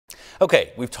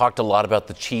Okay, we've talked a lot about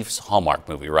the Chiefs Hallmark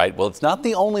movie, right? Well, it's not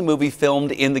the only movie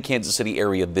filmed in the Kansas City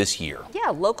area this year.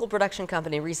 Yeah, a local production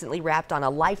company recently wrapped on a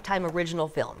Lifetime original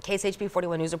film. KSHB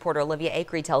 41 News reporter Olivia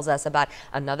Acree tells us about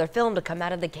another film to come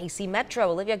out of the KC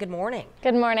Metro. Olivia, good morning.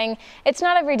 Good morning. It's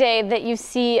not every day that you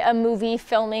see a movie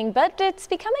filming, but it's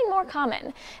becoming more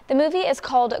common. The movie is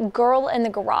called Girl in the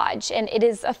Garage, and it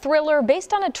is a thriller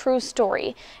based on a true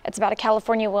story. It's about a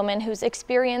California woman whose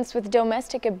experience with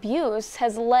domestic abuse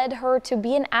has led her to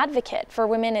be an advocate for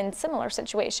women in similar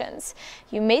situations.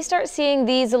 You may start seeing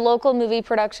these local movie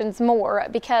productions more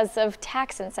because of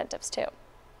tax incentives too.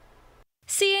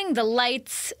 Seeing the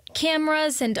lights,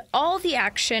 cameras, and all the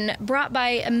action brought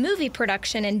by a movie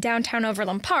production in downtown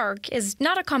Overland Park is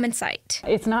not a common sight.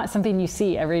 It's not something you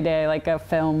see every day, like a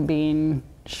film being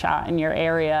shot in your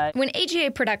area. When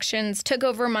AGA Productions took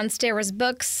over Monstera's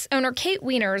books, owner Kate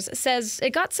Wieners says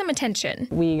it got some attention.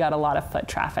 We got a lot of foot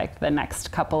traffic the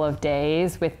next couple of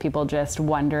days with people just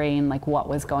wondering what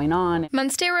was going on.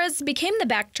 Monstera's became the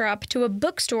backdrop to a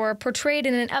bookstore portrayed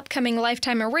in an upcoming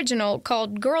Lifetime original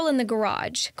called Girl in the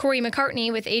Garage. Corey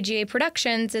McCartney with AGA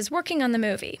Productions is working on the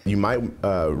movie. You might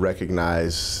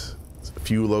recognize a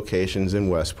few locations in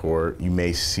Westport. You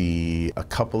may see a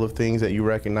couple of things that you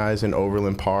recognize in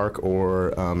Overland Park or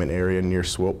an area near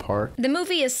Swope Park. The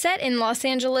movie is set in Los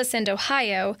Angeles and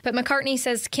Ohio, but McCartney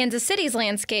says Kansas City's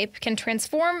landscape can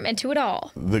transform into it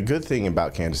all. The good thing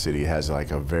about Kansas City, it has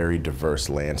a very diverse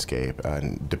landscape,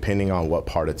 and depending on what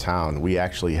part of town, we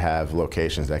actually have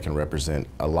locations that can represent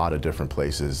a lot of different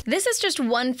places. This is just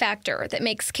one factor that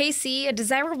makes KC a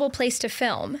desirable place to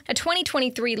film. A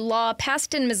 2023 law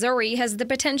passed in Missouri has the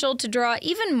potential to draw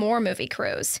even more movie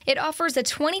crews. It offers a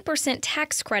 20%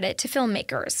 tax credit to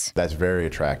filmmakers. That's very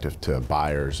attractive to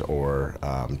buyers or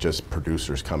just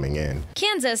producers coming in.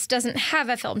 Kansas doesn't have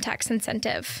a film tax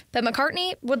incentive, but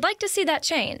McCartney would like to see that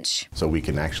change. So we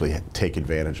can actually take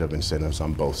advantage of incentives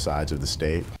on both sides of the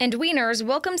state. And Wieners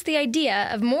welcomes the idea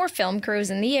of more film crews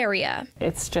in the area.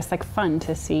 It's just fun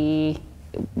to see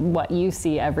what you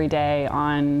see every day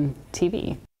on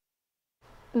TV.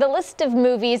 The list of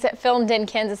movies filmed in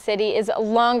Kansas City is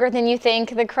longer than you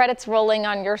think. The credits rolling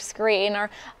on your screen are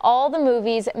all the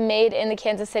movies made in the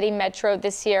Kansas City Metro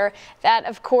this year. That,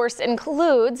 of course,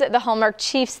 includes the Hallmark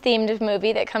Chiefs-themed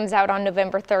movie that comes out on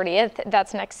November 30th.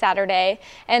 That's next Saturday.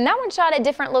 And that one shot at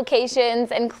different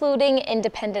locations, including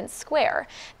Independence Square.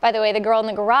 By the way, The Girl in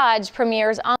the Garage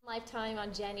premieres on Lifetime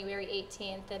on January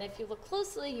 18th. And if you look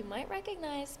closely, you might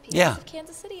recognize pieces of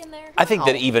Kansas City in there. I think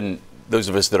that even those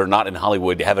of us that are not in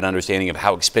Hollywood have an understanding of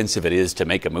how expensive it is to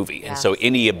make a movie. And so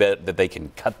any bit that they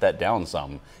can cut that down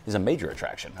some is a major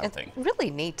attraction, I think. It's really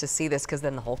neat to see this because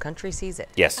then the whole country sees it.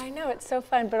 Yes. I know, it's so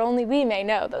fun, but only we may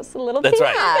know those little That's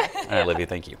things. right. All right, Olivia,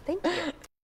 thank you. Thank you.